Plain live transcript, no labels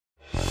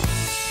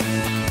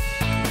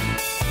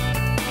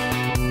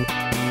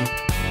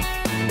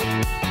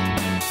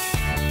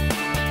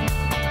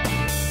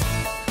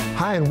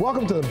Hi, and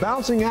welcome to the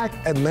Balancing Act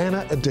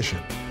Atlanta edition.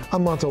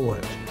 I'm Montel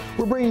Williams.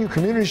 We're bringing you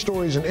community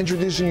stories and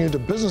introducing you to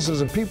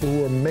businesses and people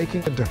who are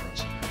making a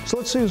difference. So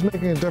let's see who's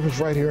making a difference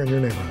right here in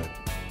your neighborhood.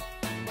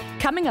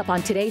 Coming up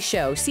on today's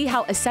show, see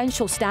how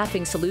Essential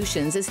Staffing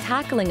Solutions is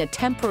tackling a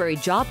temporary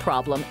job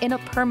problem in a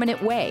permanent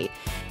way.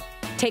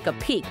 Take a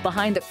peek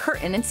behind the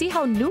curtain and see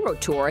how NEURO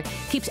TOUR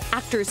keeps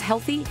actors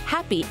healthy,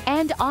 happy,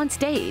 and on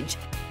stage.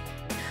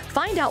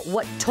 Find out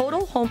what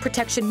total home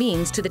protection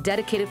means to the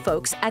dedicated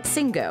folks at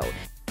Cingo.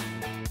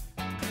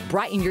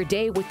 Brighten your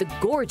day with the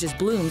gorgeous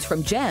blooms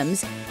from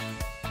Gems.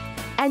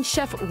 And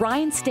Chef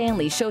Ryan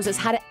Stanley shows us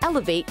how to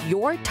elevate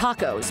your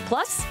tacos,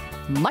 plus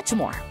much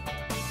more.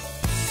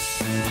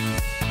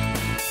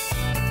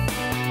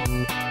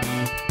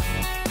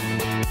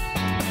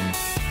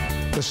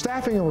 The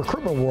staffing and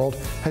recruitment world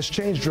has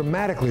changed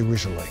dramatically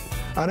recently.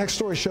 Our next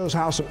story shows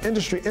how some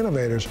industry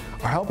innovators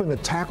are helping to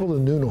tackle the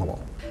new normal.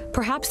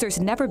 Perhaps there's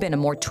never been a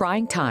more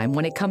trying time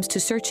when it comes to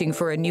searching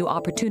for a new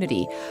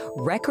opportunity.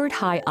 Record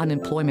high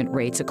unemployment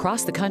rates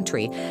across the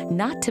country,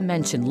 not to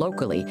mention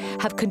locally,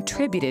 have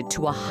contributed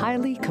to a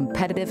highly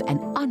competitive and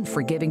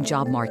unforgiving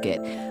job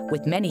market.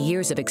 With many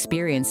years of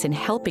experience in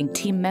helping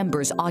team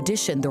members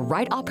audition the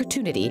right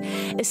opportunity,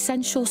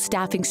 Essential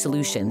Staffing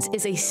Solutions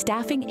is a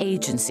staffing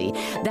agency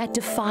that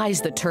defies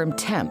the term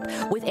temp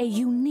with a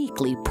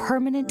uniquely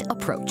permanent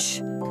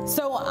approach.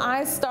 So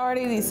I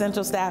started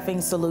Essential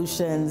Staffing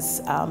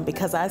Solutions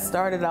because I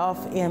started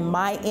off in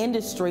my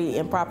industry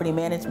in property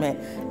management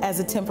as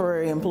a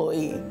temporary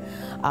employee.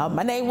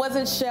 My name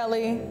wasn't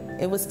Shelly,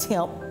 it was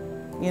Temp.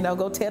 You know,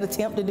 go tell the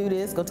temp to do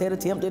this, go tell the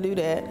temp to do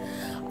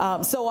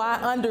that. So I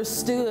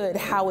understood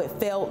how it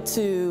felt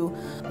to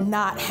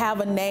not have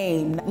a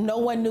name. No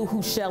one knew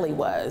who Shelly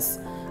was.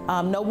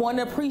 No one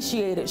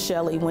appreciated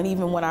Shelly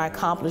even when I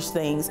accomplished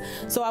things.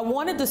 So I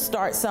wanted to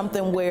start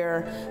something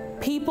where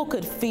people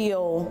could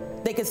feel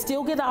they could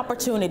still get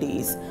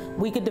opportunities.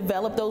 We could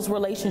develop those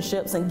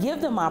relationships and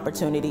give them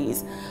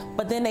opportunities,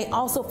 but then they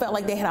also felt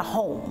like they had a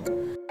home.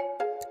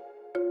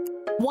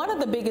 One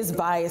of the biggest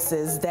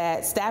biases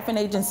that staffing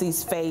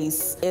agencies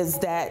face is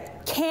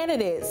that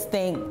candidates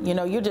think, you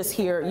know, you're just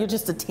here, you're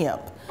just a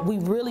temp. We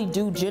really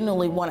do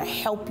genuinely want to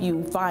help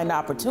you find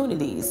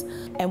opportunities.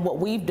 And what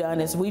we've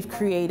done is we've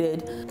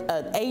created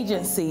an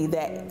agency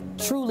that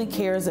truly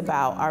cares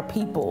about our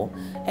people,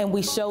 and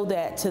we show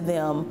that to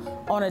them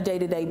on a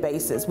day-to-day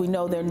basis. We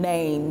know their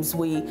names,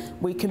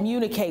 we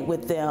communicate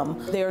with them.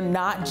 They're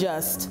not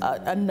just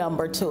a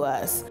number to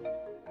us.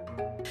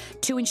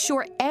 To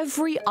ensure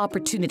every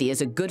opportunity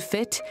is a good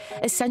fit,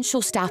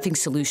 Essential Staffing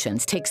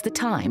Solutions takes the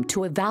time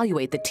to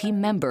evaluate the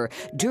team member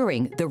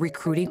during the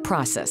recruiting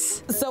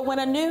process. So when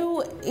a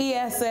new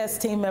ESS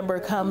team member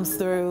comes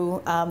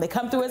through, they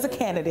come through as a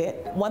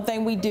candidate. One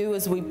thing we do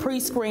is we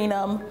pre-screen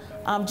them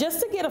just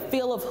to get a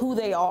feel of who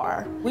they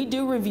are. We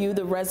do review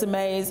the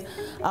resumes,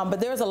 but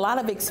there's a lot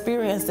of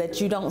experience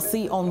that you don't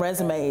see on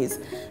resumes.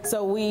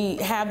 So we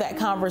have that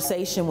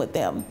conversation with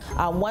them.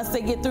 Once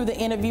they get through the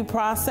interview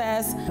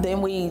process,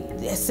 then we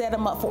set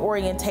them up for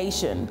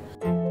orientation.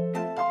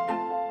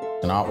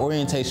 And our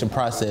orientation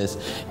process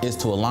is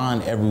to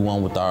align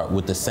everyone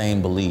with the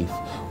same belief,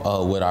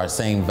 with our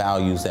same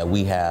values that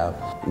we have.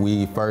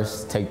 We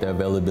first take the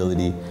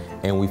availability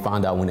and we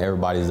find out when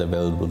everybody is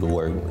available to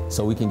work,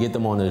 so we can get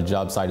them on the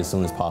job site as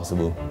soon as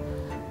possible.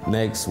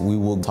 Next, we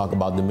will talk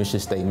about the mission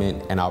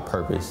statement and our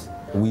purpose.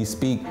 We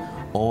speak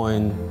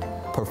on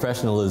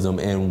professionalism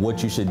and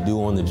what you should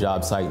do on the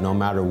job site no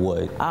matter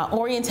what.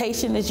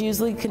 Orientation is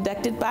usually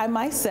conducted by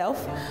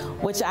myself,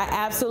 which I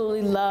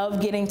absolutely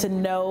love getting to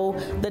know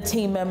the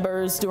team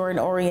members during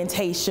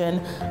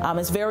orientation.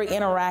 It's very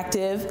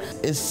interactive.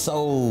 It's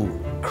so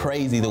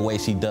crazy the way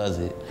she does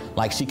it.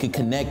 Like, she could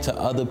connect to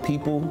other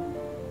people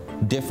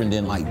different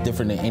than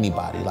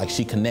anybody. Like,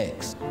 she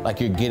connects. Like,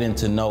 you're getting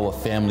to know a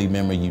family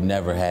member you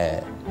never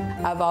had.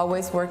 I've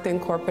always worked in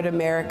corporate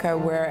America,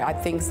 where I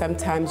think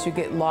sometimes you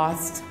get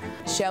lost.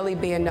 Shelly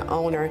being the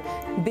owner,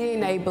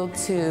 being able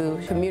to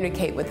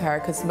communicate with her,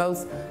 because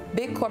most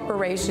big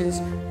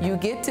corporations, you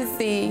get to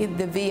see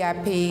the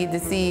VIP, the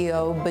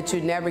CEO, but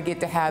you never get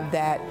to have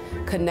that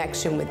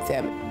connection with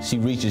them. She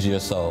reaches your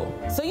soul.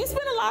 So you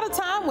spend a lot of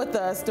time with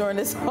us during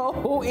this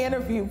whole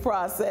interview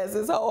process,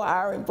 this whole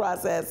hiring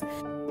process.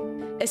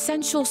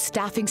 Essential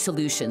Staffing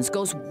Solutions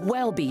goes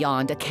well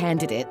beyond a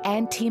candidate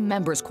and team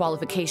members'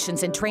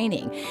 qualifications and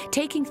training,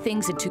 taking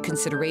things into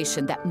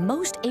consideration that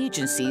most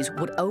agencies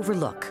would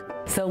overlook.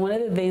 So one of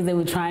the things that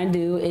we try and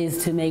do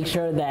is to make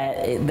sure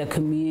that the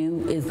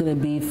commute is going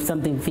to be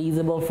something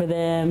feasible for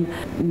them,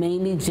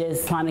 mainly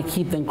just trying to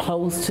keep them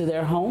close to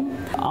their home.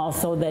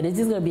 Also, that it's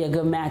just going to be a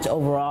good match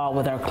overall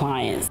with our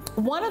clients.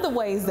 One of the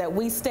ways that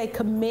we stay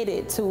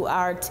committed to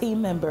our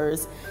team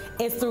members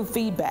is through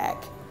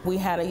feedback. We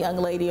had a young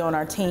lady on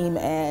our team,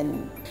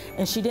 and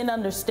she didn't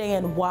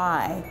understand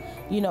why,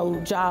 you know,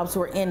 jobs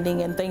were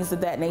ending and things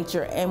of that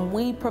nature, and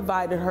we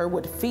provided her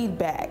with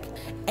feedback.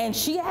 And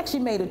she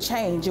actually made a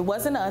change. It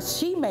wasn't us,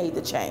 she made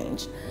the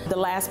change. The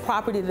last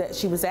property that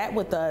she was at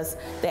with us,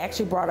 they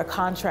actually brought a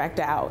contract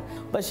out,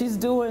 but she's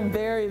doing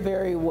very,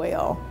 very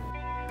well.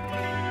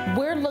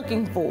 We're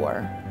looking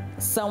for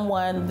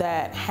someone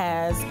that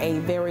has a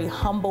very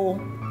humble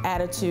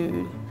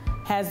attitude,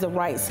 has the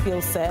right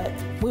skill set.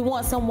 We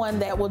want someone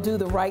that will do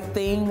the right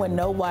thing when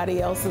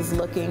nobody else is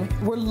looking.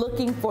 We're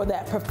looking for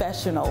that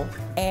professional.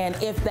 And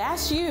if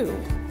that's you,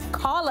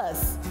 call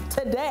us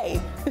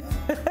today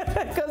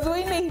because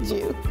we need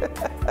you.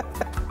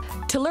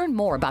 To learn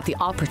more about the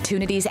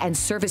opportunities and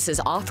services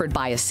offered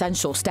by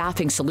Essential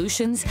Staffing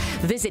Solutions,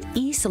 visit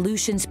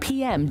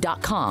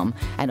eSolutionsPM.com.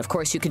 And of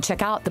course, you can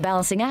check out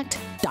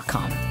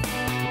thebalancingact.com.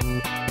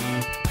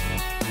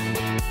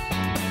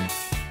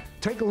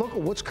 Take a look at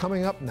what's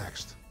coming up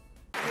next.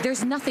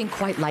 There's nothing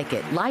quite like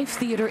it. Live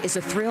theater is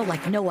a thrill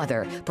like no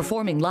other.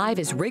 Performing live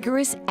is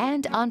rigorous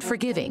and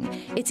unforgiving.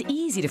 It's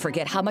easy to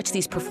forget how much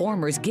these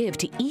performers give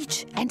to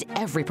each and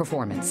every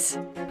performance.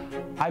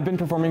 I've been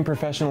performing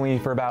professionally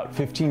for about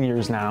 15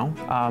 years now,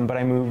 but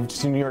I moved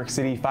to New York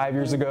City 5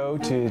 years ago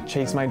to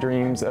chase my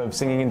dreams of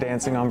singing and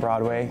dancing on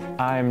Broadway.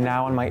 I'm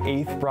now on my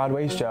 8th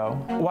Broadway show.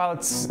 While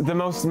it's the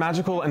most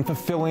magical and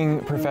fulfilling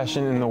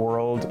profession in the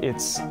world,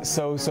 it's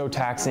so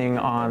taxing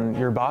on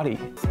your body.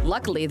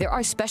 Luckily, there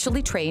are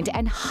specially trained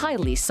and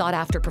highly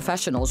sought-after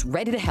professionals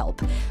ready to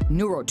help.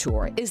 NEURO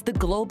TOUR is the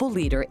global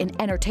leader in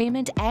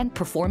entertainment and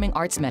performing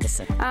arts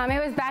medicine.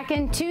 It was back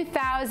in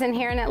 2000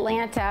 here in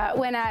Atlanta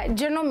when a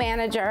general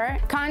manager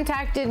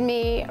contacted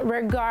me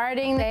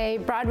regarding a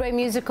Broadway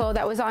musical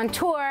that was on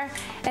tour,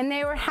 and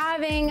they were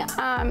having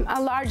a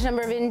large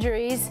number of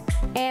injuries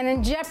and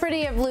in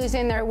jeopardy of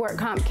losing their work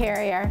comp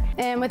carrier.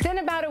 And within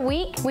about a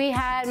week, we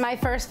had my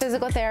first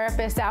physical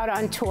therapist out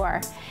on tour.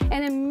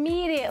 And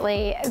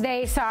immediately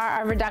they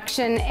saw a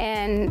reduction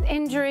in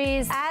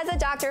injuries. As a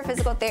doctor of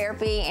physical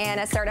therapy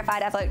and a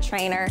certified athletic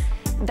trainer,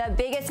 the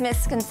biggest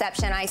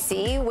misconception I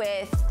see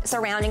with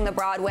surrounding the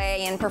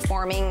Broadway and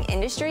performing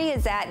industry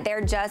is that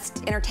they're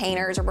just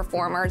entertainers or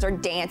performers or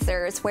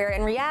dancers, where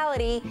in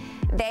reality,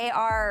 they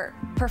are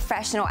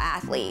professional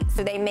athletes.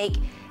 So they make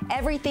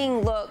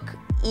everything look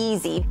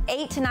easy.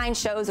 8 to 9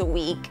 shows a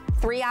week,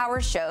 3-hour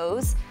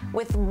shows,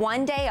 with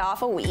 1 day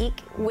off a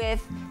week,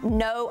 with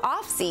no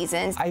off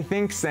seasons. I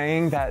think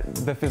saying that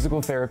the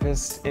physical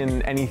therapist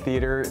in any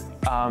theater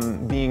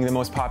being the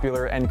most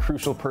popular and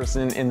crucial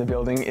person in the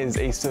building is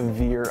a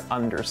severe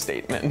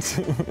understatement.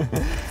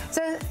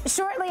 So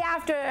shortly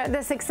after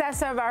the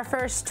success of our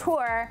first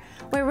tour,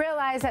 we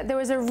realized that there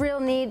was a real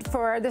need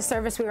for the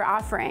service we were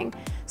offering.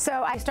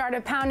 So I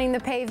started pounding the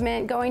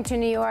pavement, going to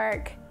New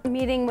York,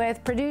 meeting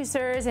with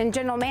producers and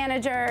general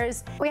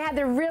managers. We had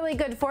the really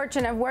good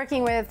fortune of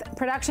working with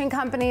production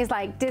companies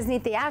like Disney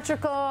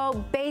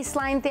Theatrical,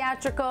 Baseline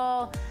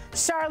Theatrical,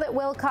 Charlotte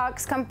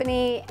Wilcox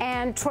Company,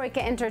 and Troika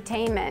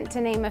Entertainment,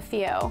 to name a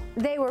few.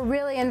 They were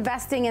really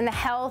investing in the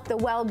health, the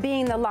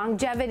well-being, the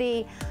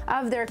longevity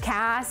of their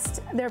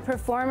cast, their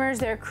performers,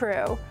 their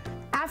crew.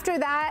 After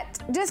that,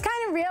 just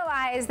kind of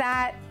realized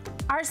that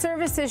our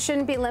services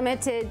shouldn't be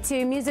limited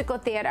to musical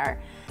theater.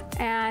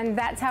 And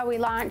that's how we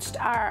launched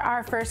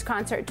our first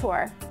concert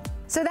tour.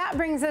 So that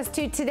brings us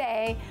to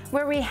today,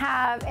 where we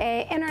have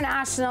an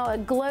international, a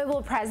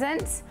global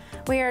presence.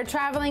 We are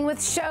traveling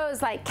with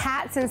shows like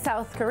Cats in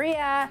South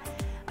Korea.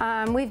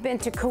 We've been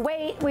to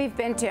Kuwait. We've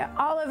been to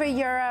all over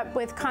Europe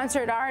with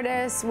concert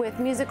artists, with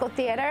musical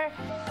theater.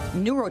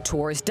 NEURO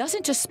Tours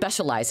doesn't just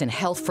specialize in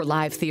health for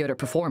live theater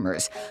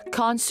performers.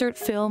 Concert,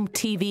 film,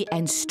 TV,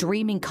 and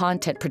streaming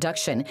content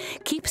production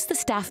keeps the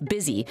staff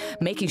busy,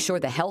 making sure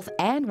the health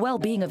and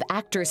well-being of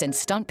actors and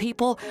stunt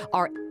people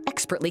are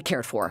expertly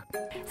cared for.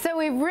 So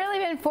we've really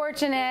been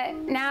fortunate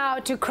now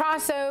to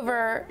cross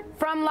over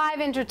from live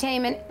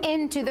entertainment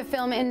into the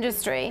film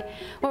industry,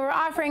 where we're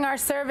offering our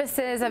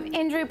services of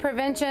injury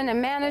prevention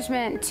and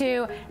management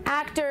to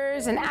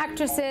actors and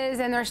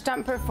actresses and their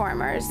stunt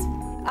performers.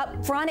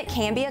 Up front, it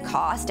can be a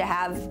cost to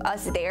have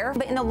us there,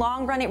 but in the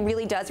long run, it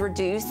really does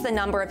reduce the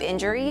number of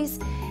injuries.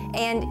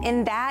 And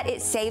in that,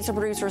 it saves the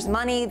producers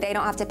money. They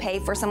don't have to pay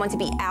for someone to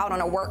be out on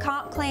a work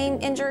comp claim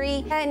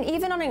injury. And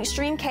even on an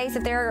extreme case,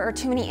 if there are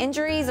too many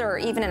injuries, or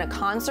even in a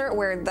concert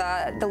where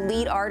the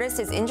lead artist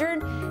is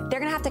injured, they're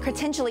gonna have to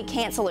potentially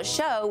cancel a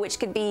show, which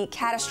could be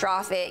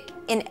catastrophic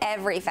in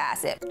every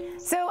facet.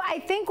 So I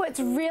think what's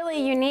really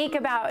unique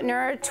about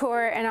NEURO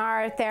TOUR and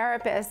our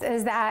therapists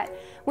is that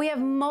we have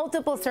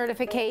multiple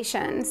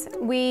certifications.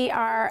 We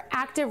are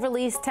active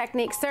release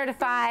technique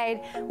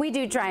certified. We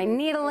do dry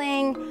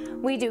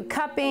needling. We do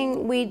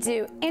cupping. We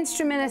do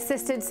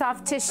instrument-assisted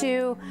soft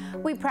tissue.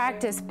 We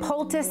practice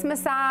poultice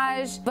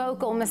massage,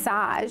 vocal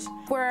massage.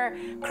 We're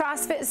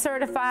CrossFit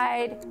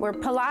certified. We're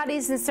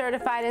Pilates and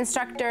certified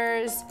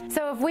instructors.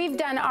 So if we've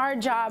done our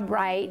job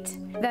right,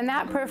 then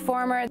that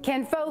performer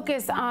can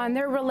focus on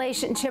their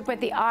relationship with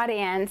the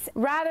audience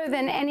rather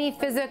than any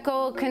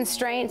physical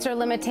constraints or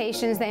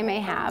limitations they may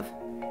have.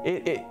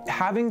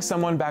 Having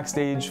someone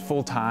backstage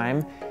full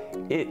time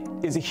it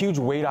is a huge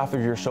weight off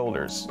of your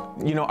shoulders.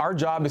 You know, our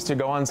job is to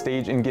go on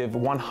stage and give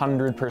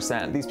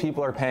 100%. These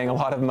people are paying a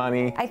lot of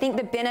money. I think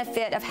the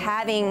benefit of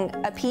having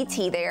a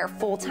PT there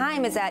full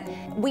time is that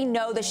we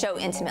know the show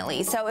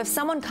intimately. So if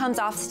someone comes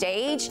off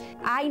stage,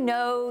 I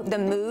know the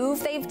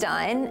move they've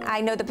done,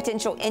 I know the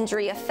potential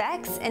injury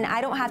effects, and I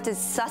don't have to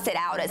suss it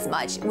out as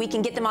much. We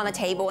can get them on the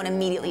table and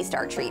immediately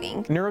start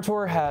treating. NEURO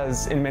TOUR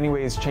has, in many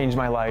ways, changed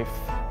my life.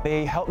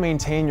 They help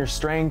maintain your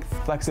strength,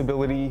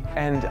 flexibility,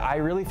 and I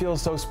really feel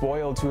so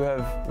spoiled to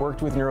have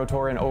worked with NEURO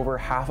TOUR in over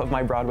half of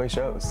my Broadway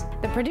shows.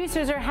 The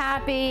producers are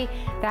happy,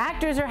 the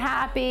actors are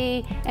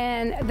happy,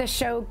 and the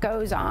show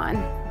goes on.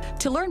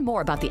 To learn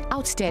more about the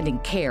outstanding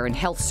care and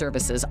health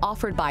services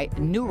offered by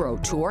NEURO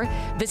TOUR,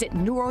 visit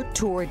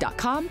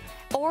neurotour.com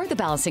or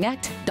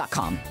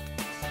thebalancingact.com.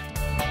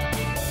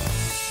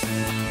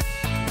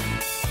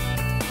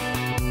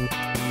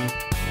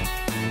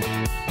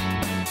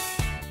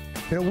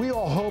 You know, we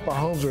all hope our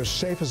homes are as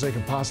safe as they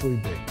can possibly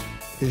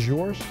be. Is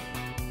yours?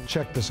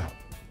 Check this out.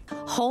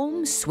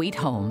 Home sweet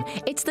home.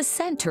 It's the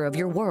center of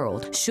your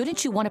world.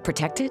 Shouldn't you want to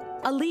protect it?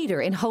 A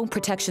leader in home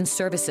protection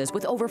services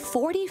with over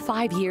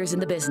 45 years in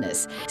the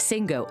business,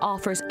 Cingo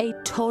offers a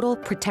total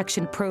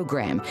protection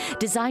program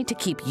designed to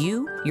keep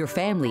you, your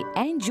family,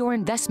 and your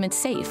investment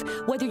safe,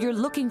 whether you're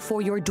looking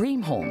for your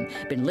dream home,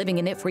 been living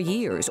in it for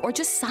years, or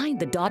just signed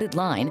the dotted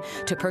line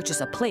to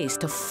purchase a place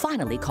to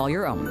finally call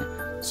your own.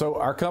 So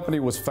our company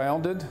was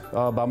founded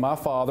by my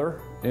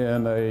father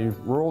in a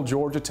rural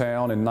Georgia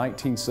town in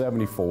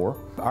 1974.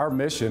 Our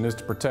mission is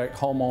to protect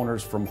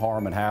homeowners from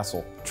harm and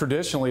hassle.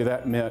 Traditionally,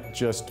 that meant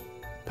just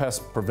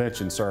pest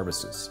prevention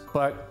services.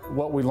 But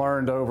what we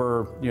learned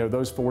over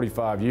those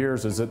 45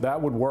 years is that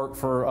that would work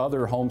for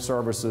other home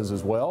services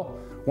as well.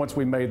 Once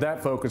we made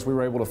that focus, we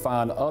were able to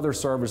find other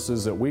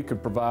services that we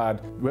could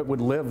provide that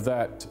would live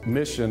that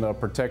mission of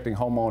protecting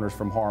homeowners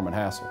from harm and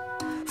hassle.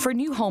 For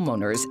new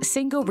homeowners,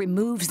 Cingo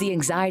removes the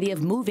anxiety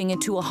of moving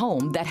into a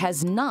home that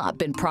has not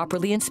been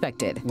properly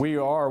inspected. We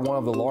are one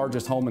of the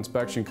largest home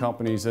inspection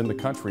companies in the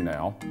country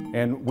now,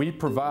 and we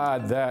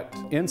provide that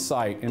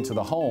insight into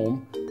the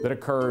home that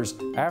occurs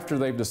after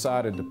they've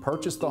decided to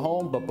purchase the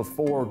home, but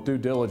before due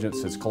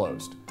diligence is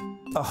closed.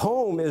 A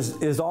home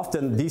is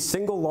often the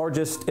single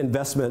largest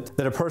investment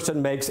that a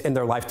person makes in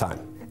their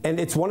lifetime. And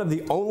it's one of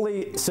the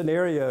only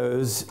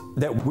scenarios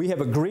that we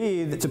have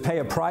agreed to pay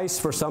a price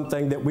for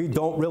something that we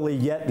don't really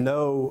yet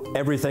know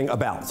everything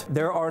about.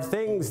 There are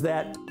things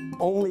that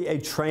only a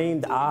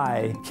trained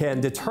eye can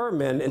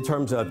determine in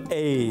terms of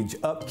age,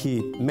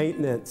 upkeep,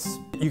 maintenance.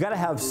 You gotta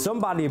have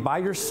somebody by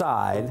your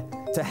side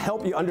to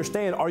help you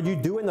understand, are you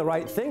doing the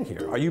right thing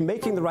here? Are you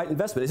making the right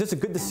investment? Is this a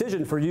good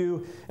decision for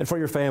you and for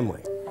your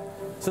family?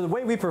 So the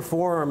way we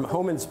perform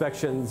home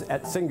inspections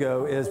at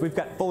Cingo is we've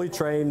got fully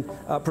trained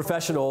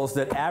professionals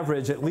that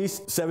average at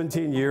least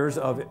 17 years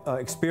of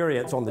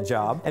experience on the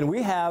job. And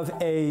we have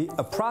a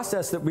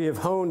process that we have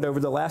honed over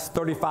the last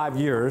 35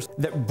 years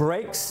that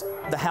breaks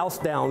the house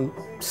down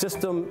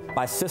system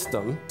by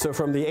system. So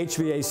from the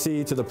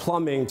HVAC to the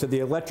plumbing to the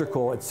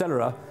electrical, et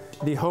cetera.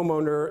 The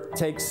homeowner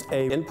takes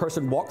an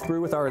in-person walkthrough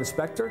with our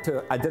inspector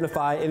to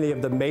identify any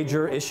of the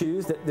major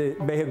issues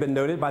that may have been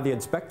noted by the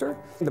inspector.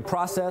 The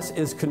process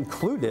is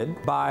concluded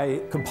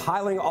by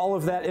compiling all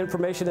of that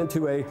information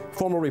into a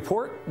formal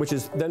report, which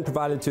is then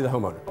provided to the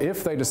homeowner.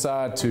 If they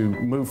decide to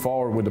move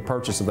forward with the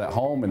purchase of that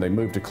home and they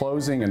move to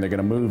closing and they're going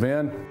to move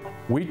in,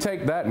 we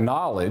take that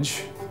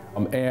knowledge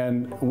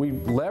and we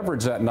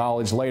leverage that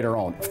knowledge later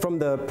on. From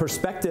the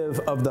perspective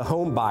of the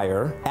home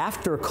buyer,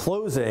 after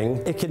closing,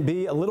 it can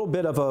be a little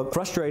bit of a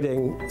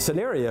frustrating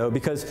scenario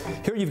because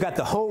here you've got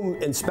the home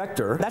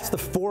inspector, that's the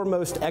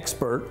foremost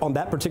expert on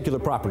that particular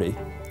property,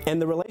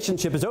 and the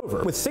relationship is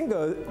over. With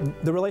Cingo,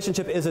 the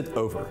relationship isn't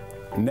over.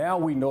 Now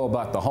we know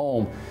about the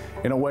home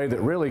in a way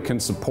that really can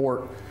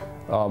support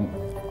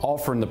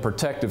offering the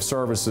protective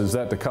services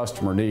that the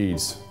customer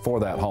needs for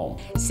that home.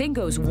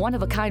 Cingo's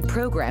one-of-a-kind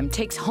program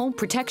takes home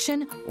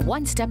protection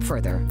one step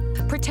further,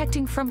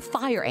 protecting from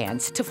fire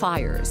ants to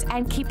fires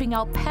and keeping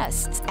out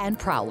pests and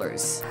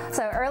prowlers.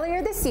 So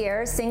earlier this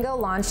year, Cingo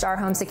launched our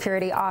home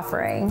security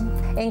offering.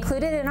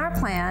 Included in our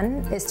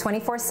plan is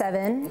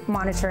 24/7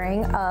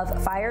 monitoring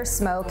of fire,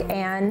 smoke,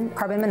 and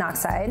carbon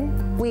monoxide.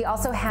 We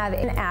also have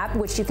an app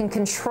which you can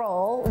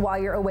control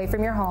while you're away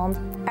from your home.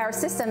 Our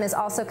system is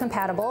also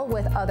compatible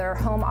with other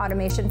home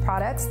automation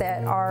products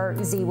that are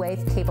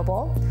Z-Wave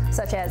capable,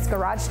 such as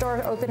garage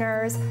door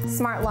openers,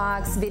 smart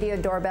locks, video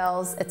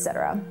doorbells,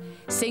 etc.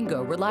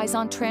 Cingo relies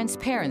on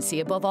transparency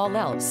above all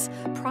else,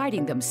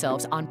 priding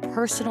themselves on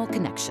personal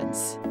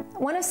connections.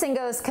 One of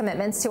Cingo's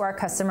commitments to our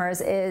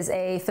customers is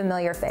a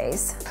familiar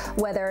face.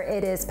 Whether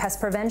it is pest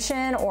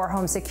prevention or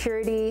home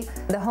security,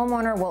 the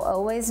homeowner will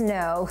always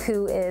know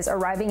who is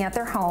arriving at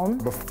their home.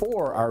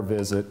 Before our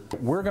visit,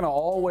 we're going to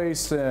always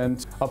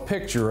send a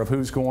picture of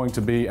who's going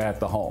to be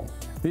at the home.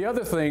 The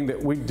other thing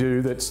that we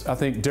do that's, I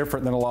think,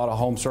 different than a lot of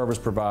home service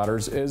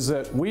providers is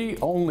that we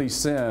only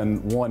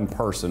send one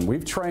person.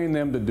 We've trained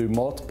them to do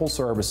multiple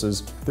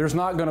services. There's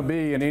not going to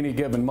be in any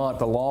given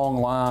month a long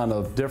line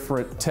of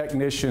different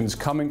technicians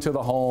coming to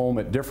the home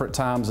at different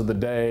times of the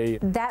day.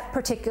 That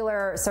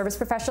particular service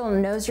professional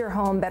knows your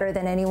home better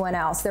than anyone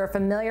else. They're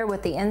familiar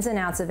with the ins and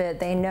outs of it.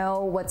 They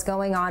know what's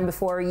going on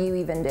before you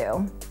even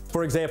do.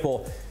 For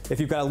example,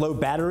 if you've got a low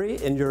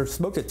battery in your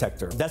smoke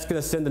detector, that's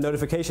going to send a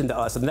notification to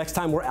us. And the next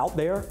time we're out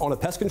there on a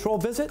pest control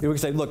visit, we can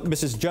say, look,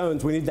 Mrs.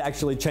 Jones, we need to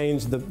actually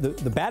change the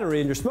battery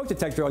in your smoke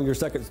detector on your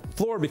second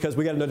floor because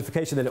we got a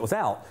notification that it was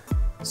out.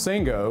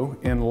 Cingo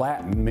in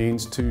Latin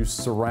means to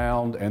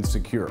surround and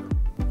secure,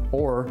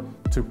 or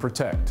to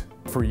protect.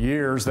 For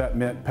years, that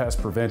meant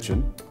pest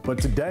prevention, but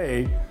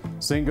today,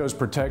 Cingo's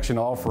protection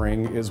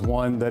offering is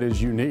one that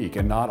is unique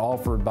and not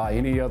offered by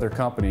any other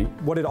company.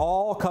 What it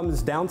all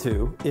comes down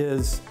to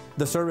is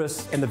the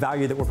service and the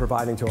value that we're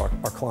providing to our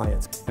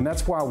clients. And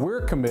that's why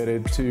we're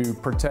committed to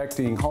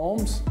protecting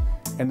homes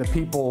and the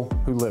people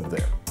who live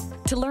there.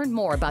 To learn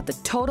more about the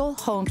total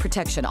home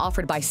protection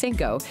offered by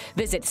Cingo,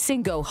 visit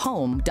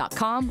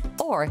cingohome.com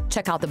or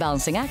check out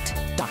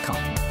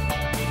thebalancingact.com.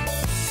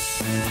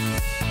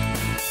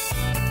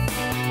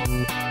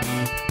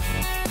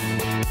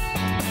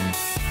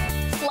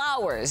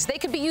 Flowers, they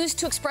could be used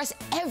to express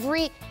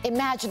every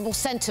imaginable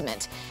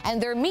sentiment,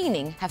 and their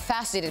meaning have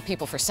fascinated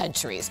people for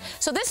centuries.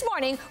 So this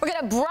morning, we're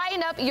going to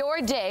brighten up your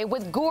day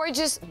with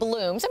gorgeous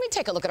blooms. Let me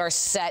take a look at our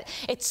set.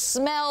 It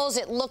smells,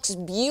 it looks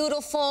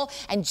beautiful,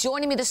 and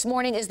joining me this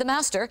morning is the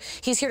master.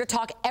 He's here to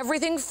talk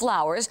everything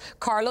flowers,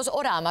 Carlos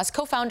Oramas,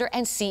 co-founder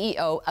and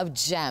CEO of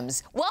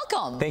GEMS.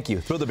 Welcome. Thank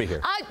you. Thrilled to be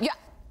here. Yeah,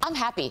 I'm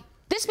happy.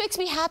 This makes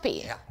me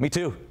happy. Yeah, me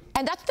too.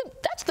 And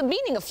that's the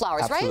meaning of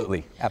flowers, absolutely,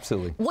 right?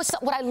 Absolutely.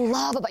 What I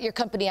love about your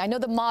company, I know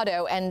the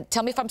motto, and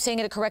tell me if I'm saying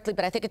it correctly,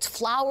 but I think it's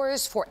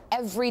flowers for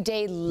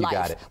everyday life. You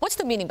got it. What's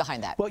the meaning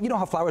behind that? Well, you know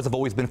how flowers have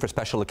always been for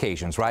special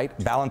occasions, right?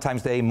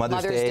 Valentine's Day,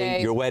 Mother's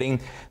Day, your wedding.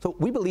 So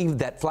we believe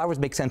that flowers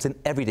make sense in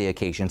everyday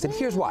occasions, and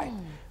here's why.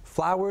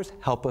 Flowers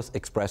help us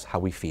express how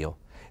we feel.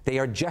 They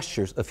are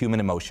gestures of human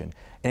emotion.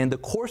 And in the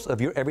course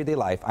of your everyday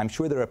life, I'm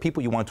sure there are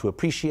people you want to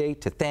appreciate,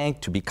 to thank,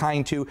 to be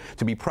kind to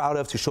be proud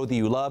of, to show that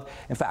you love.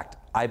 In fact,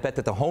 I bet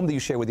that the home that you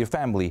share with your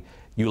family,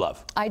 you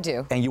love. I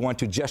do. And you want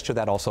to gesture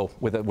that also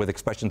with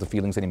expressions of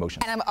feelings and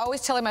emotions. And I'm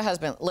always telling my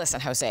husband, listen,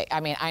 Jose, I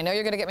mean, I know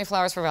you're going to get me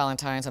flowers for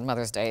Valentine's and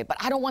Mother's Day, but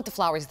I don't want the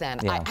flowers then.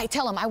 Yeah. I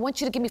tell him, I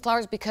want you to give me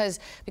flowers because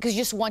you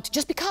just want to,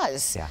 just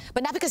because. Yeah.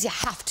 But not because you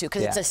have to,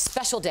 because it's a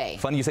special day.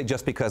 Funny you say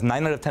just because.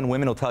 9 out of 10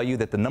 women will tell you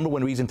that the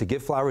 #1 reason to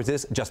give flowers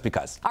is just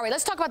because. All right,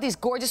 let's talk about these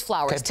gorgeous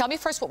flowers. Okay. Tell me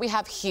first what we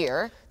have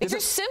here. These are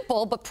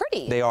simple but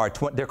pretty. They are.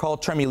 They're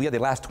called Tremelia. They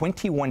last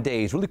 21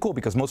 days. Really cool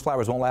because most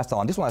flowers won't last that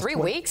long. This one lasts 3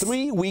 weeks?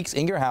 3 weeks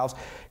in your house.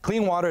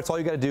 Clean water. It's all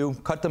you got to do.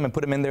 Cut them and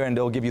put them in there, and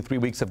they'll give you 3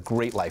 weeks of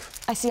great life.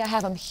 I see I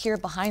have them here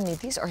behind me.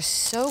 These are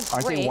so great.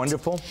 Aren't they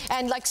wonderful?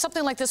 And like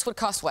something like this would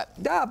cost what?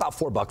 About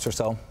 $4 or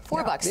so.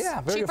 $4?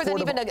 Yeah, very cheaper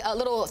affordable. than even a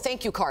little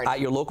thank you card. At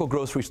your local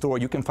grocery store,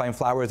 you can find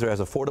flowers that are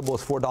as affordable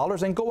as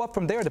 $4 and go up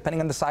from there depending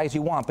on the size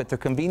you want. But they're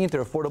convenient,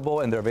 they're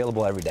affordable, and they're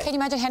available every day. Can you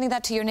imagine handing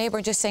that to your neighbor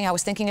and just saying, I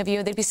was thinking of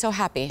you? They'd be so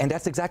happy. And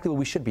that's exactly what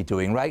we should be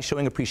doing, right?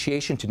 Showing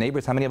appreciation to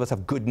neighbors. How many of us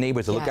have good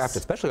neighbors to look after,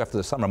 especially after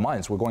the summer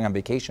months? We're going on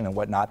vacation and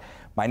whatnot.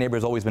 My neighbor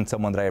has always been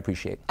someone that I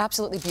appreciate.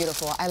 Absolutely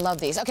beautiful. I love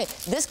these. Okay,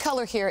 this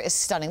color here is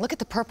stunning. Look at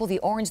the purple, the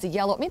orange, the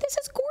yellow. I mean, this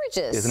is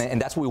gorgeous. Isn't it?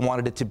 And that's what we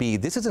wanted it to be.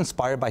 This is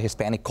inspired by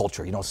Hispanic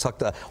culture. You know, suck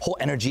the whole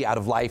energy out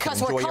of life.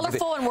 Because we're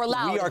colorful and we're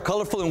loud. We are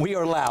colorful and we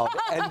are loud.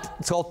 And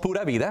it's called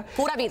Pura Vida.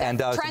 Pura Vida. And,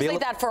 translate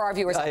that for our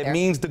viewers out there. It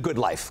means the good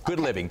life, good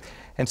living.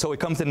 And so it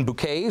comes in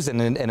bouquets and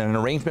in an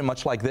arrangement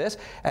much like this.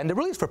 And it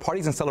really is for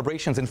parties and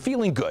celebrations and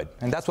feeling good.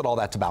 And that's what all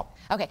that's about.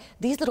 Okay,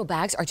 these little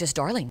bags are just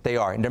darling. They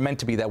are, and they're meant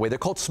to be that way. They're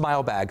called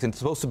smile bags, and it's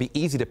supposed to be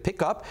easy to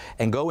pick up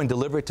and go and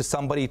deliver it to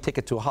somebody, take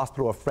it to a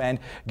hospital or a friend.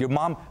 Your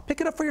mom, pick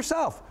it up for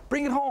yourself.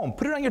 Bring it home.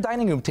 Put it on your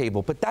dining room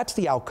table. But that's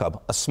the outcome,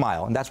 a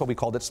smile. And that's why we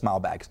called it smile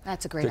bags.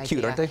 That's a great idea. They're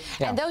cute, aren't they?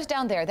 Yeah. And those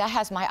down there, that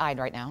has my eye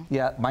right now.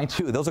 Yeah, mine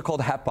too. Those are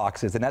called hat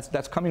boxes, and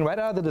that's coming right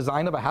out of the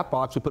design of a hat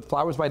box. We put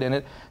flowers right in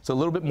it. It's a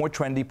little bit more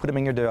trendy. Put them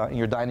in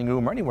your dining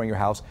room or anywhere in your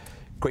house.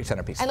 Great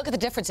centerpiece. And look at the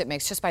difference it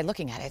makes just by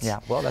looking at it. Yeah,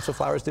 well, that's what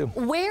flowers do.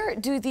 Where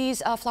do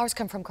these flowers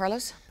come from,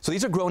 Carlos? So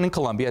these are grown in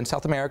Colombia and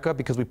South America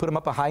because we put them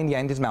up high in the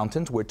Andes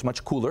Mountains where it's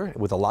much cooler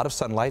with a lot of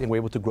sunlight, and we're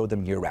able to grow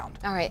them year-round.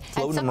 All right.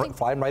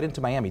 Fly them right into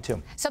Miami,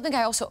 too. Something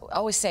I also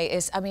always say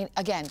is, I mean,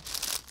 again,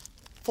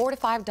 $4 to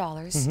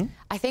 $5.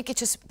 I think it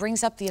just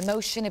brings up the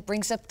emotion. It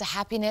brings up the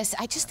happiness.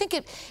 I just think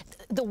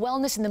the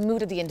wellness and the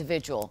mood of the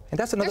individual. And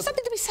that's another, there's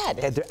something to be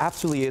said. There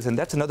absolutely is, and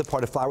that's another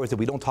part of flowers that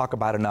we don't talk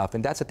about enough,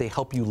 and that's that they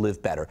help you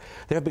live better.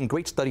 There have been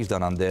great studies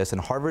done on this, and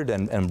Harvard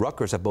and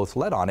Rutgers have both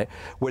led on it,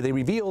 where they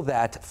reveal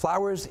that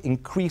flowers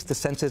increase the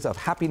senses of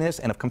happiness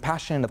and of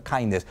compassion and of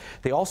kindness.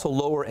 They also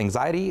lower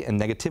anxiety and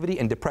negativity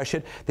and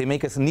depression. They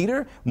make us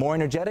neater, more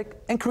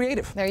energetic, and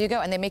creative. There you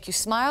go, and they make you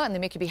smile and they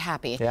make you be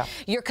happy. Yeah.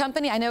 Your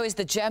company, I know, is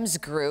the GEMS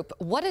Group.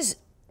 What does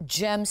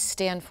GEMS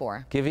stand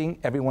for? Giving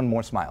everyone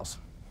more smiles.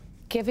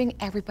 giving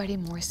everybody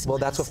more smiles. Well,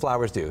 that's what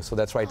flowers do, so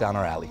that's right down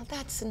our alley.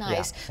 That's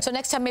nice. Yeah. So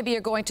next time maybe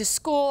you're going to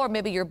school, or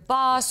maybe your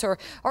boss, or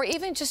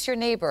even just your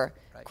neighbor,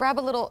 grab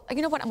a little,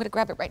 you know what, I'm gonna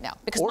grab it right now.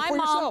 Because my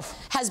mom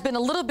has been a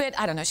little bit,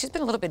 I don't know, she's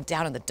been a little bit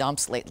down in the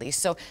dumps lately.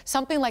 So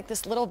something like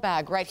this little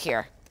bag right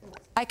here,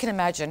 I can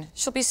imagine.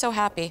 She'll be so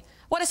happy.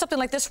 What does something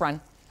like this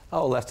run?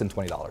 Oh, less than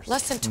 $20.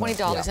 Less than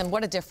 $20, and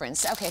what a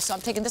difference. Okay, so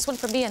I'm taking this one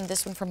for me and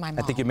this one for my mom.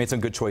 I think you made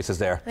some good choices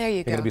there. There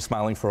you go. You're gonna be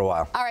smiling for a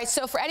while. All right,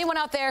 so for anyone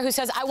out there who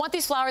says, I want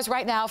these flowers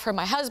right now for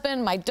my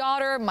husband, my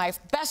daughter, my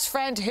best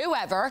friend,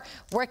 whoever,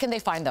 where can they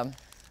find them?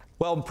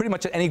 Well, pretty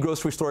much at any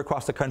grocery store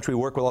across the country,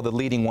 work with all the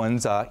leading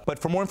ones. But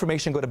for more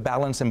information, go to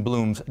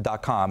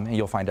balanceandblooms.com and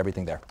you'll find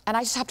everything there. And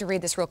I just have to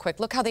read this real quick.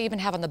 Look how they even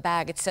have on the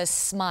bag. It says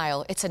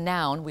smile. It's a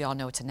noun. We all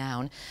know it's a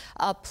noun.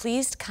 A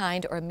pleased,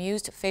 kind, or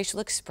amused facial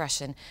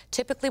expression,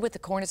 typically with the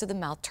corners of the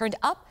mouth turned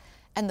up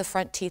and the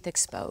front teeth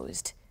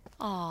exposed.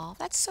 Oh,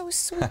 that's so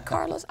sweet,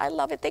 Carlos. I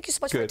love it. Thank you so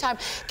much for your time.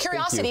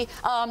 Curiosity,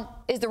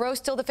 is the rose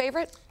still the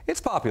favorite?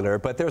 It's popular,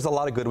 but there's a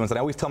lot of good ones. And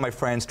I always tell my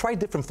friends, try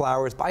different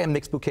flowers, buy a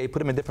mixed bouquet, put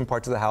them in different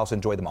parts of the house,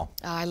 enjoy them all.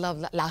 Oh, I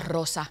love La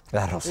Rosa.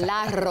 La Rosa.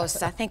 La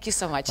Rosa. Thank you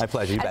so much. My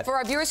pleasure. You and bet. for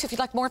our viewers, if you'd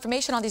like more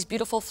information on these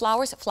beautiful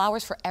flowers,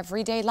 flowers for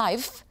everyday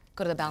life,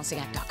 go to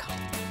thebalancingact.com.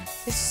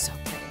 This is so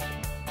pretty.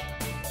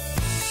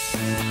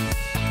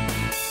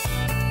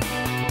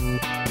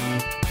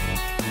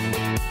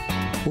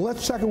 Well,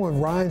 let's check in with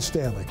Ryan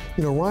Stanley.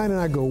 You know, Ryan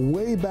and I go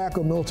way back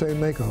on Military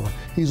Makeover.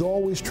 He's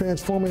always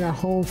transforming our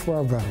homes for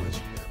our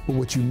veterans. But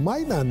what you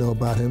might not know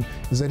about him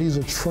is that he's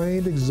a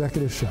trained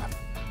executive chef.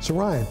 So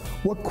Ryan,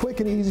 what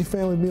quick and easy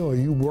family meal are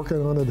you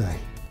working on today?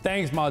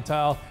 Thanks,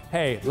 Montel.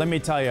 Hey, let me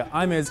tell you,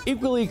 I'm as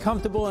equally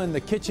comfortable in the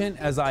kitchen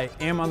as I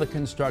am on the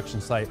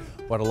construction site.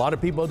 What a lot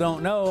of people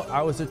don't know,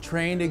 I was a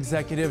trained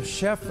executive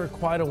chef for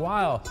quite a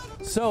while.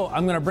 So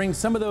I'm gonna bring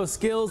some of those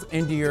skills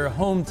into your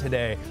home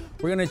today.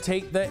 We're gonna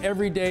take the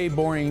everyday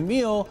boring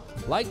meal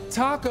like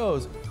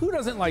tacos. Who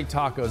doesn't like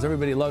tacos?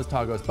 Everybody loves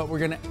tacos, but we're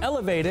gonna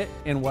elevate it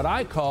in what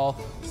I call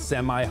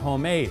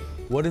semi-homemade.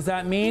 What does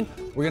that mean?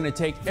 We're gonna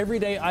take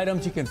everyday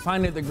items you can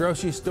find at the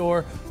grocery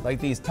store, like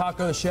these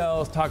taco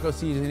shells, taco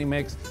seasoning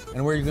mix,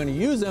 and we're gonna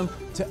use them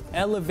to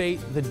elevate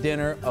the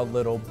dinner a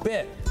little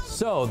bit.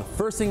 So the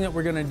first thing that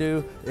we're gonna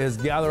do is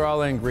gather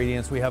all the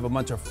ingredients. We have a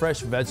bunch of fresh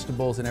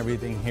vegetables and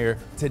everything here.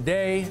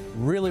 Today,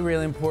 really,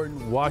 really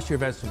important, wash your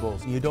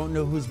vegetables. You don't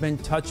know who's been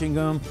touching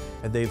them,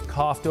 if they've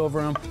coughed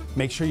over them.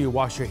 Make sure you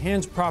wash your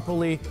hands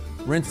properly,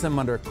 rinse them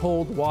under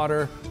cold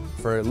water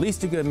for at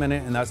least a good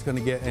minute, and that's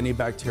gonna get any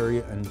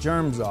bacteria and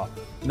germs off.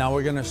 Now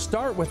we're gonna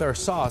start with our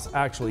sauce,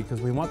 actually,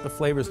 because we want the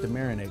flavors to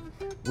marinate.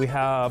 We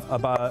have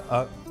about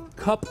a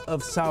cup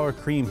of sour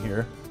cream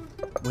here.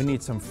 We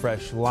need some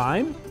fresh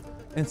lime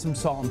and some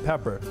salt and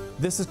pepper.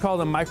 This is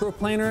called a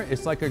microplaner.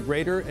 It's like a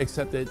grater,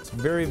 except it's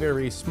very,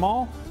 very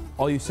small.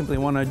 All you simply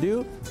wanna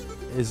do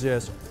is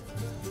just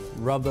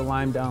rub the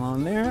lime down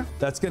on there.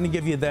 That's gonna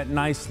give you that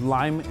nice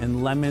lime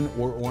and lemon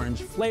or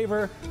orange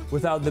flavor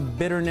without the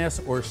bitterness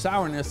or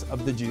sourness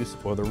of the juice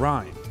or the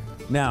rind.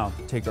 Now,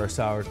 take our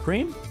sour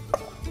cream,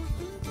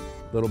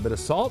 a little bit of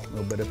salt, a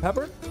little bit of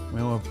pepper.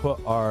 We want to put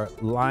our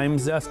lime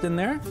zest in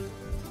there.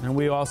 And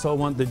we also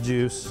want the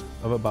juice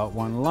of about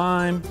 1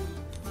 lime.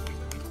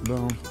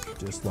 Boom,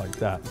 just like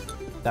that.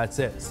 That's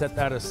it, set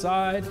that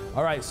aside.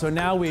 All right, so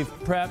now we've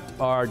prepped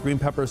our green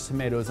peppers,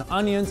 tomatoes, and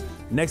onions.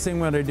 Next thing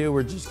we're gonna do,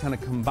 we're just gonna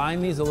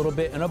combine these a little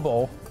bit in a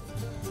bowl,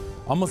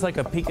 almost like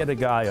a pico de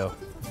gallo.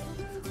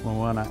 We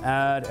wanna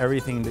add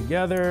everything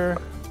together,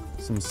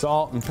 some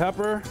salt and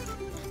pepper.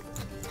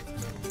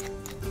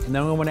 And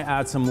then we wanna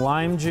add some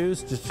lime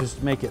juice,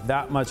 just make it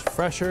that much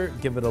fresher,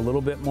 give it a little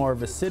bit more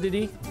of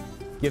acidity.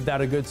 Give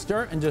that a good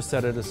stir and just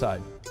set it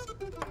aside.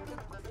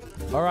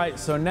 All right,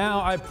 so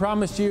now I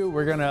promised you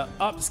we're gonna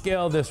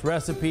upscale this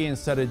recipe.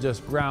 Instead of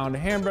just ground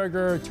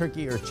hamburger,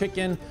 turkey, or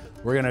chicken,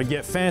 we're gonna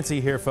get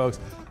fancy here, folks.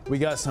 We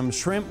got some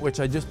shrimp,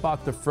 which I just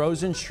bought the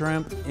frozen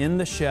shrimp in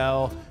the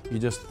shell. You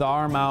just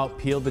thaw them out,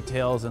 peel the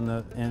tails and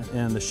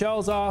the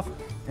shells off.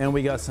 And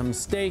we got some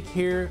steak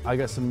here. I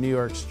got some New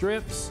York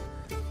strips.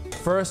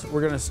 First,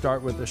 we're gonna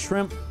start with the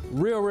shrimp.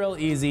 Real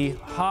easy,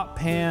 hot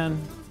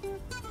pan,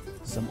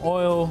 some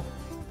oil.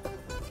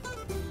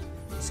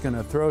 Just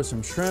gonna throw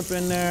some shrimp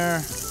in there.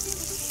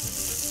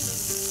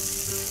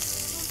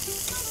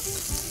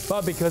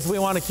 But because we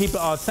wanna keep it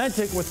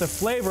authentic with the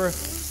flavor,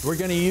 we're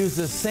gonna use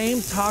the same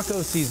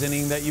taco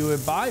seasoning that you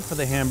would buy for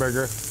the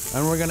hamburger,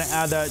 and we're gonna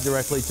add that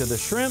directly to the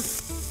shrimp.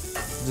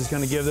 Just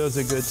gonna give those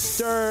a good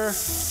stir.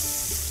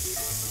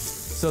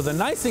 So the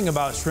nice thing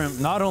about shrimp,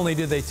 not only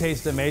do they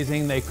taste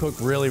amazing, they cook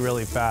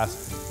really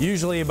fast.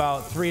 Usually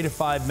about 3 to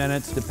 5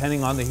 minutes,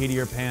 depending on the heat of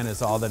your pan,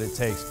 is all that it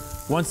takes.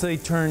 Once they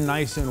turn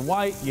nice and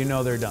white, you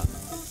know they're done.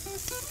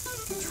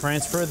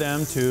 Transfer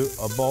them to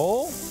a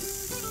bowl.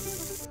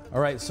 All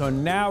right, so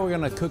now we're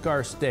gonna cook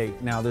our steak.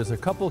 Now there's a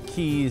couple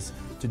keys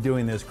to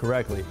doing this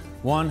correctly.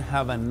 One,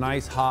 have a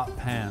nice hot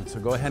pan. So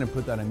go ahead and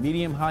put that on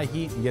medium-high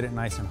heat and get it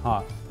nice and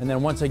hot. And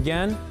then once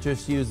again,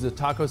 just use the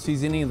taco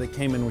seasoning that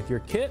came in with your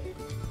kit.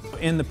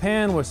 In the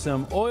pan with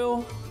some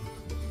oil,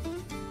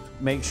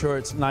 Make sure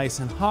it's nice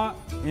and hot.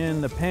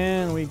 In the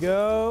pan we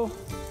go.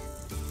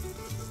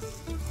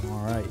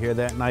 All right, hear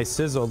that nice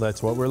sizzle?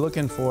 That's what we're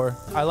looking for.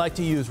 I like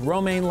to use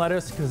romaine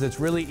lettuce because it's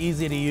really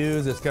easy to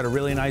use. It's got a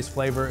really nice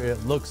flavor.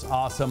 It looks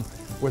awesome.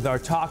 With our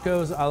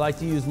tacos, I like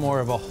to use more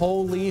of a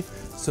whole leaf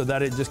so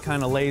that it just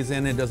kind of lays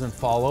in, it doesn't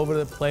fall over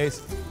the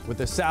place. With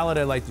the salad,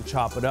 I like to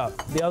chop it up.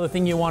 The other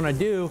thing you want to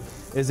do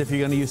is if you're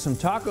going to use some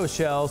taco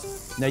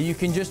shells, now you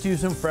can just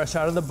use them fresh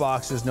out of the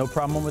box. There's no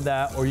problem with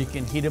that. Or you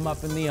can heat them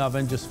up in the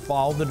oven. Just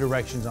follow the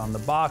directions on the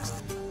box.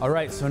 All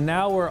right, so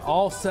now we're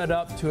all set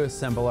up to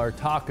assemble our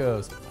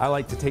tacos. I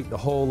like to take the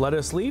whole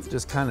lettuce leaf,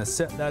 just kind of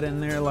set that in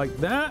there like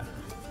that.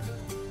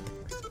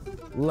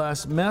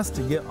 Less mess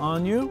to get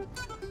on you.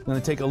 I'm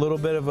gonna take a little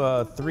bit of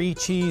a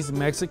 3-cheese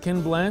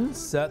Mexican blend,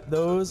 set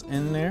those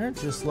in there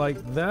just like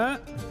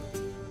that.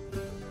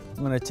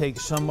 I'm gonna take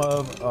some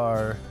of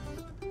our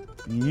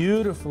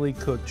beautifully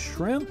cooked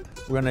shrimp.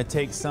 We're gonna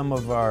take some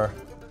of our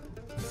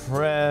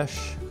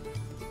fresh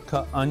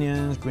cut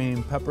onions,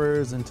 green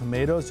peppers, and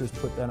tomatoes. Just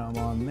put that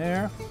on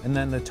there. And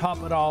then to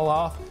top it all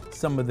off,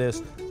 some of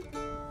this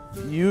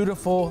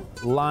beautiful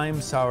lime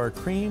sour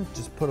cream.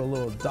 Just put a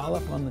little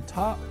dollop on the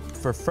top.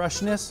 For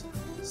freshness,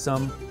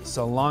 some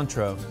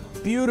cilantro.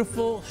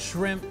 Beautiful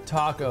shrimp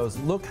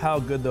tacos. Look how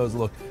good those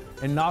look.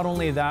 And not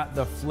only that,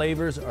 the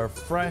flavors are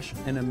fresh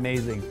and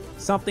amazing.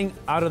 Something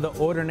out of the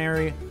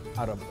ordinary,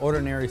 out of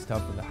ordinary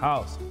stuff in the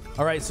house.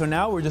 All right, so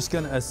now we're just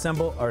gonna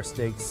assemble our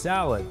steak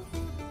salad.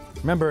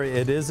 Remember,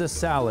 it is a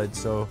salad,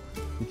 so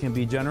you can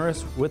be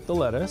generous with the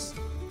lettuce,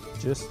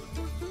 just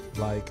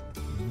like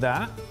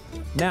that.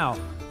 Now,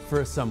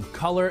 for some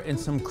color and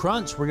some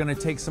crunch, we're gonna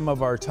take some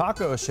of our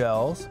taco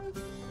shells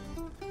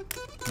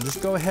and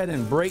just go ahead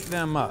and break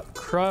them up,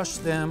 crush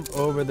them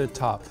over the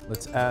top.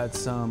 Let's add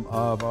some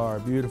of our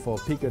beautiful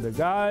pico de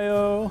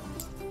gallo.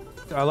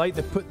 I like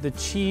to put the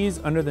cheese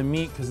under the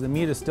meat because the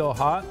meat is still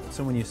hot.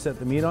 So when you set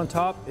the meat on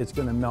top, it's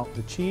gonna melt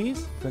the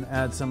cheese. Gonna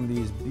add some of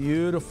these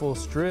beautiful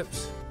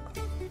strips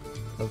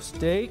of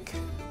steak,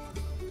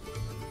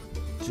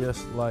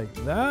 just like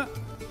that.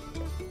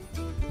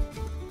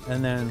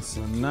 And then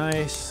some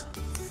nice,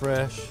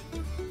 fresh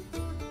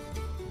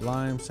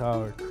lime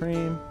sour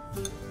cream.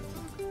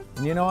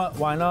 And you know what,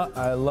 why not?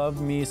 I love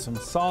me some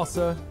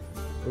salsa.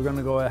 We're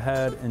gonna go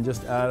ahead and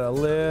just add a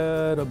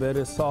little bit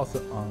of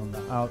salsa on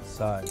the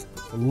outside.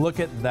 Look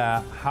at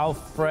that, how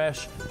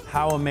fresh,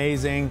 how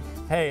amazing.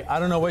 Hey, I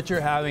don't know what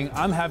you're having.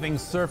 I'm having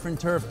surf and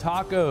turf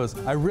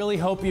tacos. I really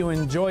hope you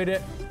enjoyed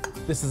it.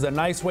 This is a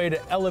nice way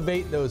to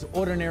elevate those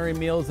ordinary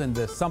meals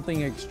into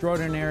something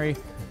extraordinary.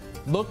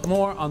 Look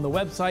more on the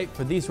website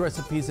for these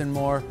recipes and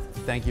more.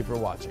 Thank you for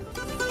watching.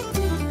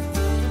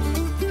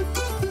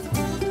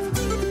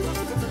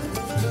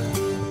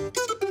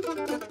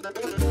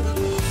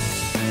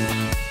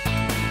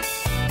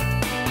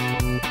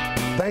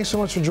 Thanks so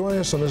much for joining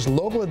us on this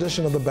local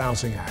edition of The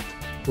Balancing Act.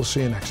 We'll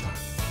see you next time.